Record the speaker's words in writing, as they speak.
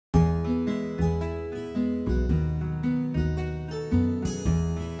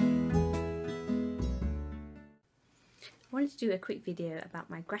I wanted to do a quick video about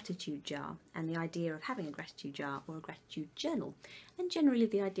my gratitude jar and the idea of having a gratitude jar or a gratitude journal, and generally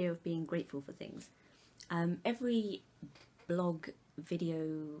the idea of being grateful for things. Every blog,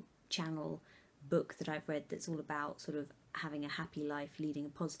 video, channel, book that I've read that's all about sort of having a happy life, leading a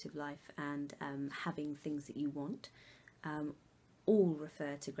positive life, and having things that you want, all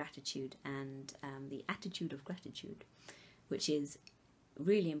refer to gratitude and the attitude of gratitude, which is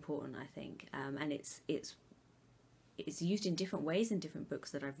really important, I think, and it's used in different ways in different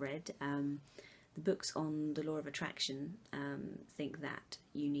books that I've read. The books on the law of attraction think that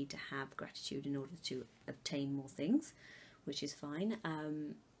you need to have gratitude in order to obtain more things, which is fine.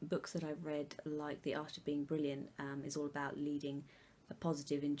 Books that I've read, like The Art of Being Brilliant, is all about leading a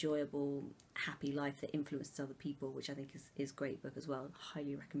positive, enjoyable, happy life that influences other people, which I think is a great book as well.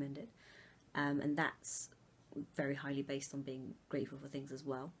 Highly recommend it. And that's very highly based on being grateful for things as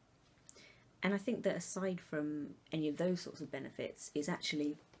well. And I think that aside from any of those sorts of benefits,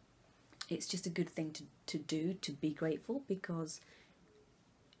 it's just a good thing to do, to be grateful, because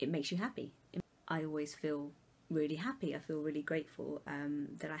it makes you happy. I always feel really happy. I feel really grateful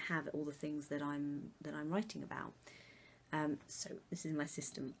that I have all the things that I'm writing about. So this is my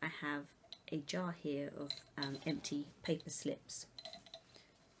system. I have a jar here of empty paper slips,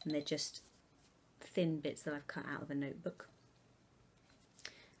 and they're just thin bits that I've cut out of a notebook.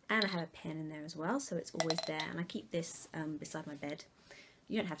 And I have a pen in there as well, so it's always there, and I keep this beside my bed.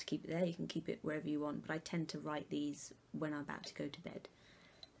 You don't have to keep it there, you can keep it wherever you want, but I tend to write these when I'm about to go to bed.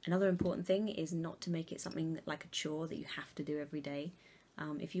 Another important thing is not to make it something like a chore that you have to do every day.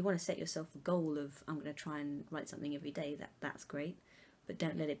 If you want to set yourself a goal of, I'm going to try and write something every day, that's great, but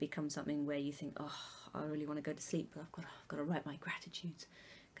don't let it become something where you think, oh, I really want to go to sleep, but I've got to write my gratitudes,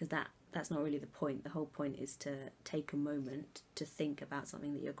 because that's not really the point. The whole point is to take a moment to think about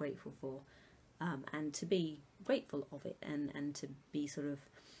something that you're grateful for, and to be grateful of it, and to be sort of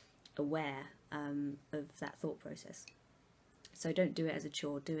aware of that thought process. So don't do it as a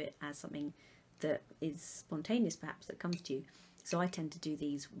chore, do it as something that is spontaneous, perhaps, that comes to you. So I tend to do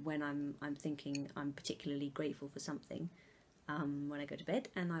these when I'm thinking I'm particularly grateful for something, when I go to bed,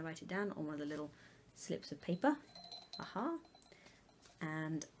 and I write it down on one of the little slips of paper.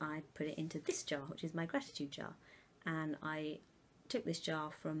 And I put it into this jar, which is my gratitude jar. And I took this jar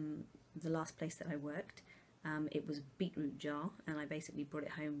from the last place that I worked. It was a beetroot jar, and I basically brought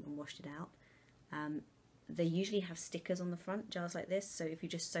it home and washed it out. They usually have stickers on the front, jars like this, so if you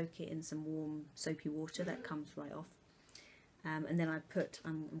just soak it in some warm soapy water, that comes right off. And then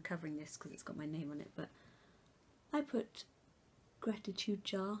I'm covering this because it's got my name on it, but I put gratitude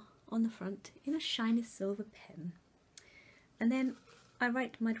jar on the front in a shiny silver pen. And then I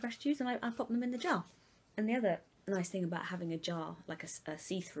write my gratitudes and I pop them in the jar. And the other nice thing about having a jar, like a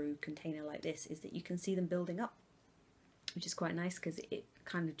see-through container like this, is that you can see them building up, which is quite nice, because it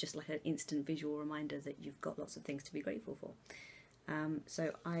kind of just like an instant visual reminder that you've got lots of things to be grateful for.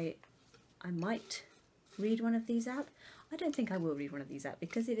 So I might read one of these out. I don't think I will read one of these out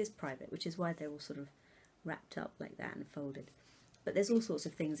because it is private, which is why they're all sort of wrapped up like that and folded. But there's all sorts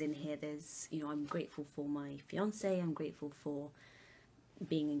of things in here. There's, I'm grateful for my fiance, I'm grateful for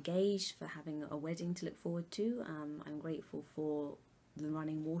being engaged, for having a wedding to look forward to. I'm grateful for the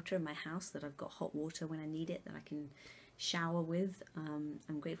running water in my house, that I've got hot water when I need it, that I can shower with.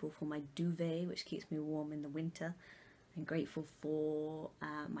 I'm grateful for my duvet, which keeps me warm in the winter. I'm grateful for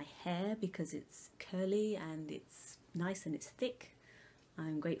my hair, because it's curly and it's nice and it's thick.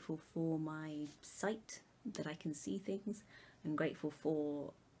 I'm grateful for my sight, that I can see things. I'm grateful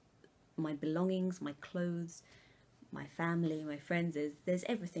for my belongings, my clothes, my family, my friends. There's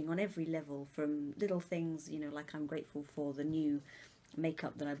everything on every level, from little things, like I'm grateful for the new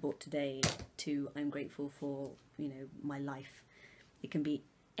makeup that I bought today, to I'm grateful for, my life. It can be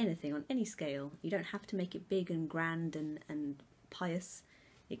anything on any scale. You don't have to make it big and grand and pious.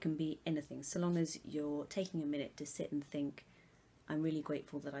 It can be anything, so long as you're taking a minute to sit and think, I'm really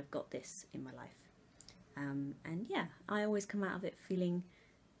grateful that I've got this in my life. And yeah, I always come out of it feeling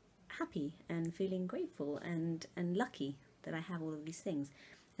happy and feeling grateful and lucky that I have all of these things.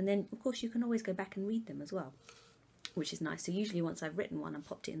 And then of course you can always go back and read them as well, which is nice. So usually once I've written one and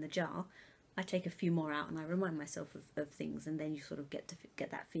popped it in the jar, I take a few more out and I remind myself of things, and then you sort of get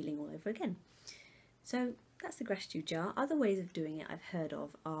that feeling all over again. So that's the gratitude jar. Other ways of doing it I've heard of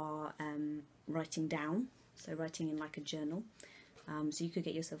are writing down, so writing in like a journal. So you could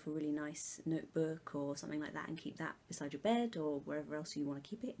get yourself a really nice notebook or something like that and keep that beside your bed or wherever else you want to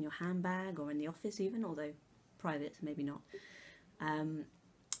keep it, in your handbag or in the office even, although private, maybe not.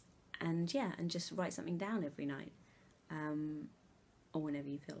 And yeah, and just write something down every night, or whenever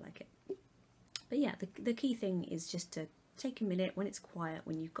you feel like it. But yeah, the key thing is just to take a minute when it's quiet,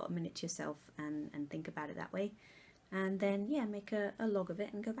 when you've got a minute to yourself, and think about it that way. And then, yeah, make a log of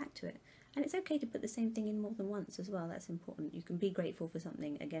it and go back to it. And it's okay to put the same thing in more than once as well. That's important. You can be grateful for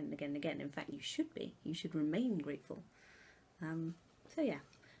something again and again and again. In fact, you should be. You should remain grateful. So yeah,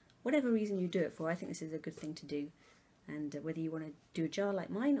 whatever reason you do it for, I think this is a good thing to do. And whether you want to do a jar like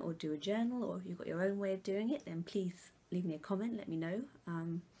mine, or do a journal, or if you've got your own way of doing it, then please leave me a comment, let me know.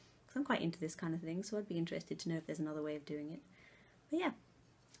 Because I'm quite into this kind of thing, so I'd be interested to know if there's another way of doing it. But yeah,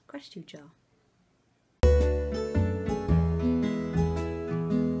 gratitude jar.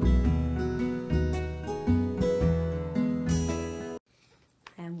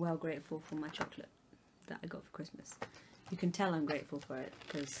 I am well grateful for my chocolate that I got for Christmas. You can tell I'm grateful for it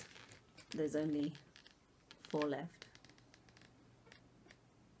because there's only 4 left.